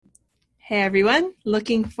Hey everyone,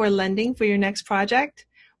 looking for lending for your next project?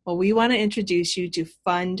 Well, we want to introduce you to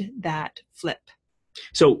Fund That Flip.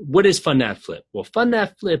 So what is Fund That Flip? Well, Fund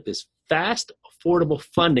That Flip is fast, affordable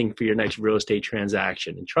funding for your next real estate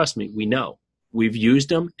transaction. And trust me, we know. We've used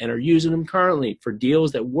them and are using them currently for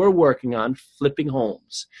deals that we're working on flipping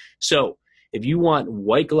homes. So if you want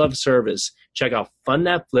white glove service, check out Fund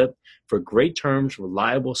That Flip for great terms,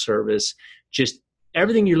 reliable service, just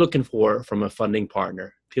everything you're looking for from a funding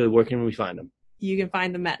partner. Peely, where can we find them? You can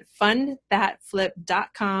find them at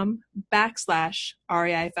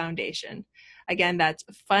fundthatflip.com/REI Foundation. Again, that's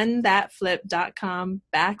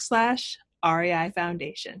fundthatflip.com/REI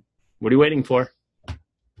Foundation. What are you waiting for?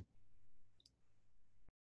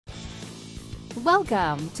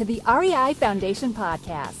 Welcome to the REI Foundation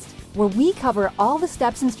Podcast, where we cover all the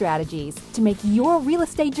steps and strategies to make your real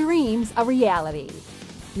estate dreams a reality.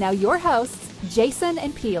 Now your hosts, Jason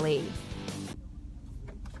and Peely.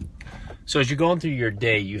 So as you're going through your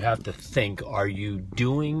day, you have to think, are you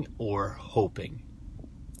doing or hoping?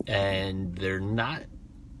 And they're not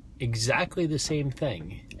exactly the same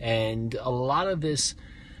thing. And a lot of this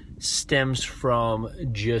stems from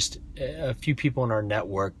just a few people in our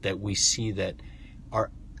network that we see that are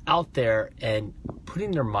out there and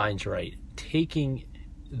putting their minds right, taking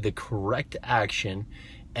the correct action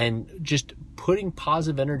and just putting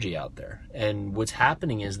positive energy out there. And what's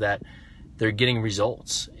happening is that they're getting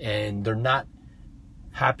results, and they're not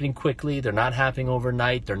happening quickly. They're not happening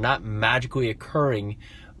overnight. They're not magically occurring,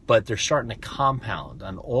 but they're starting to compound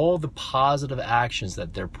on all the positive actions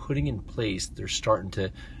that they're putting in place. They're starting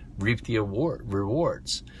to reap the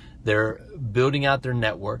rewards. They're building out their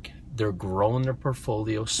network. They're growing their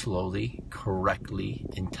portfolio slowly, correctly,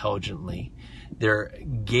 intelligently. They're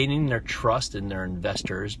gaining their trust in their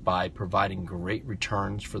investors by providing great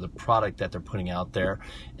returns for the product that they're putting out there,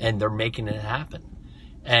 and they're making it happen.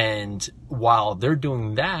 And while they're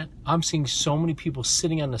doing that, I'm seeing so many people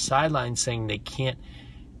sitting on the sidelines saying they can't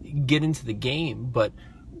get into the game. But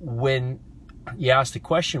when you ask the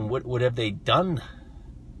question, what have they done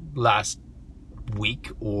last week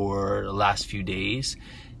or the last few days?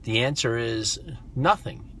 The answer is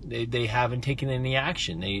nothing. They haven't taken any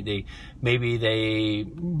action. Maybe they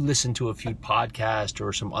listen to a few podcasts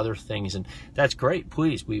or some other things, and that's great.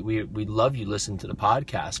 Please, we love you listen to the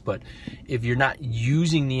podcast. But if you're not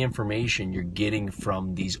using the information you're getting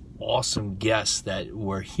from these awesome guests that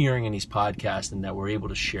we're hearing in these podcasts and that we're able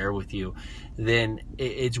to share with you, then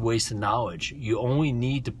it's wasted knowledge. You only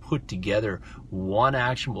need to put together one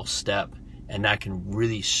actionable step, and that can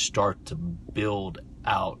really start to build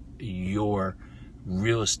out your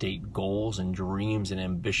real estate goals and dreams and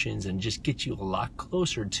ambitions and just get you a lot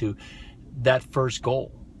closer to that first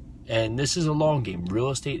goal. And this is a long game.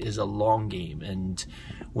 Real estate is a long game. And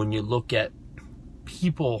when you look at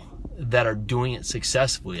people that are doing it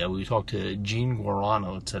successfully, we talked to Gene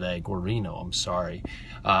Guarino today.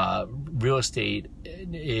 Real estate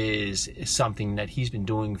is something that he's been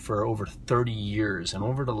doing for over 30 years. And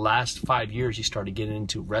over the last 5 years, he started getting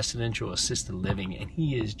into residential assisted living, and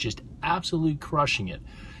he is just absolutely crushing it.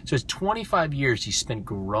 So it's 25 years he spent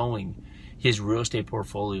growing his real estate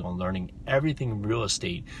portfolio and learning everything real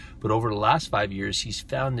estate. But over the last 5 years, he's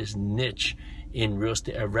found this niche in real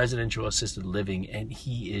estate, residential assisted living, and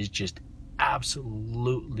he is just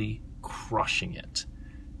absolutely crushing it.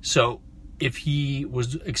 So if he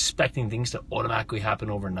was expecting things to automatically happen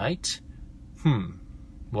overnight,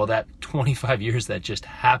 well, that 25 years that just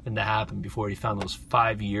happened to happen before he found those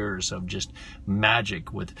 5 years of just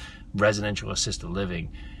magic with residential assisted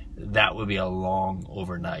living, that would be a long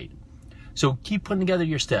overnight. So keep putting together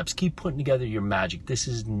your steps, keep putting together your magic. This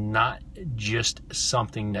is not just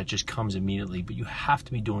something that just comes immediately, but you have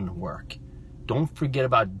to be doing the work. Don't forget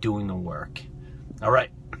about doing the work. All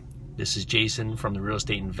right, this is Jason from the Real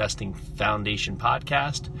Estate Investing Foundation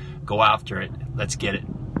Podcast. Go after it. Let's get it.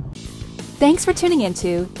 Thanks for tuning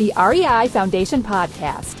into the REI Foundation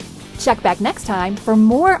Podcast. Check back next time for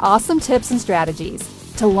more awesome tips and strategies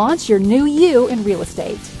to launch your new you in real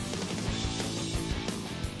estate.